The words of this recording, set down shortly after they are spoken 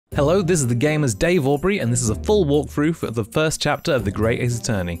Hello, this is the gamer's Dave Aubrey, and this is a full walkthrough for the first chapter of the Great Ace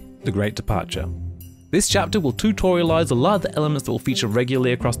Attorney, The Great Departure. This chapter will tutorialize a lot of the elements that will feature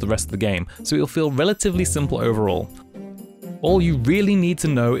regularly across the rest of the game, so it will feel relatively simple overall. All you really need to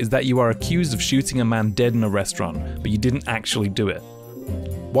know is that you are accused of shooting a man dead in a restaurant, but you didn't actually do it.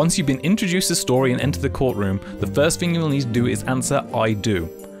 Once you've been introduced to the story and enter the courtroom, the first thing you will need to do is answer I do.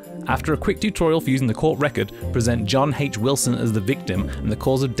 After a quick tutorial for using the court record, present John H. Wilson as the victim, and the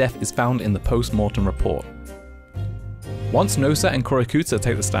cause of death is found in the post-mortem report. Once Nosa and Korokuta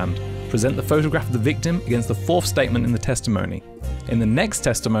take the stand, present the photograph of the victim against the fourth statement in the testimony. In the next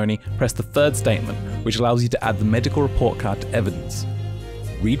testimony, press the third statement, which allows you to add the medical report card to evidence.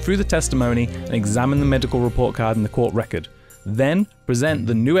 Read through the testimony and examine the medical report card in the court record. Then, present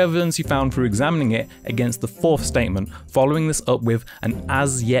the new evidence you found through examining it against the fourth statement, following this up with an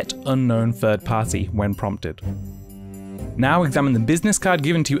as yet unknown third party when prompted. Now examine the business card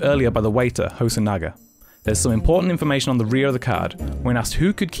given to you earlier by the waiter, Hosonaga. There's some important information on the rear of the card. When asked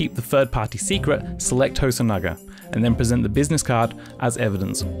who could keep the third party secret, select Hosonaga, and then present the business card as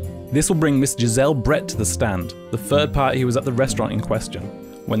evidence. This will bring Miss Giselle Brett to the stand, the third party who was at the restaurant in question.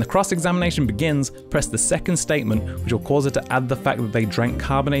 When the cross-examination begins, press the second statement, which will cause her to add the fact that they drank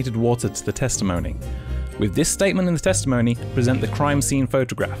carbonated water to the testimony. With this statement in the testimony, present the crime scene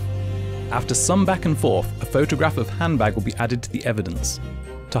photograph. After some back and forth, a photograph of handbag will be added to the evidence.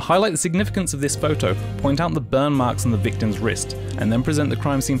 To highlight the significance of this photo, point out the burn marks on the victim's wrist, and then present the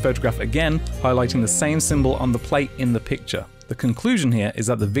crime scene photograph again, highlighting the same symbol on the plate in the picture. The conclusion here is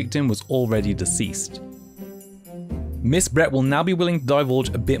that the victim was already deceased. Miss Brett will now be willing to divulge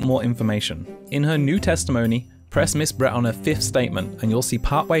a bit more information. In her new testimony, press Miss Brett on her fifth statement and you'll see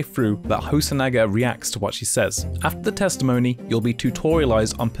partway through that Hosonaga reacts to what she says. After the testimony, you'll be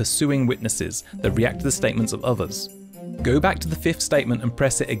tutorialized on pursuing witnesses that react to the statements of others. Go back to the fifth statement and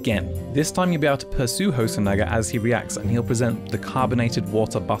press it again. This time you'll be able to pursue Hosonaga as he reacts, and he'll present the carbonated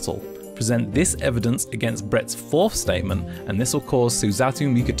water bottle. Present this evidence against Brett's fourth statement, and this will cause Suzato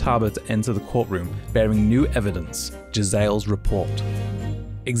Mikutaba to enter the courtroom, bearing new evidence, Giselle's report.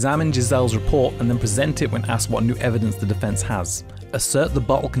 Examine Giselle's report and then present it when asked what new evidence the defense has. Assert the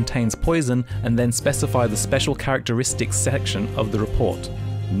bottle contains poison and then specify the special characteristics section of the report.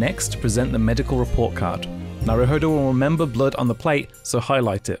 Next, present the medical report card. Naruhodo will remember blood on the plate, so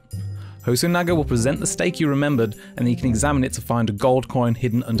highlight it. Hosonaga will present the steak you remembered, and then you can examine it to find a gold coin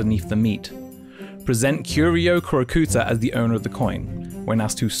hidden underneath the meat. Present Kuryo Korokuta as the owner of the coin. When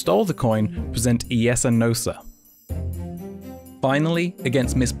asked who stole the coin, present Iesa Nosa. Finally,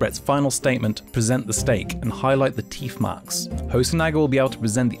 against Miss Brett's final statement, present the steak and highlight the teeth marks. Hosonaga will be able to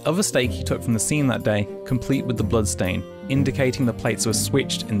present the other steak he took from the scene that day, complete with the blood stain, indicating the plates were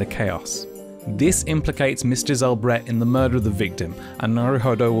switched in the chaos. This implicates Miss Giselle Brett in the murder of the victim, and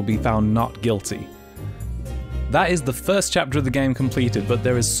Naruhodo will be found not guilty. That is the first chapter of the game completed, but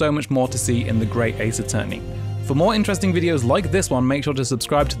there is so much more to see in The Great Ace Attorney. For more interesting videos like this one, make sure to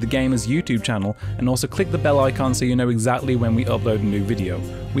subscribe to the gamer's YouTube channel, and also click the bell icon so you know exactly when we upload a new video.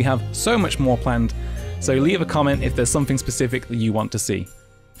 We have so much more planned, so leave a comment if there's something specific that you want to see.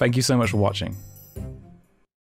 Thank you so much for watching.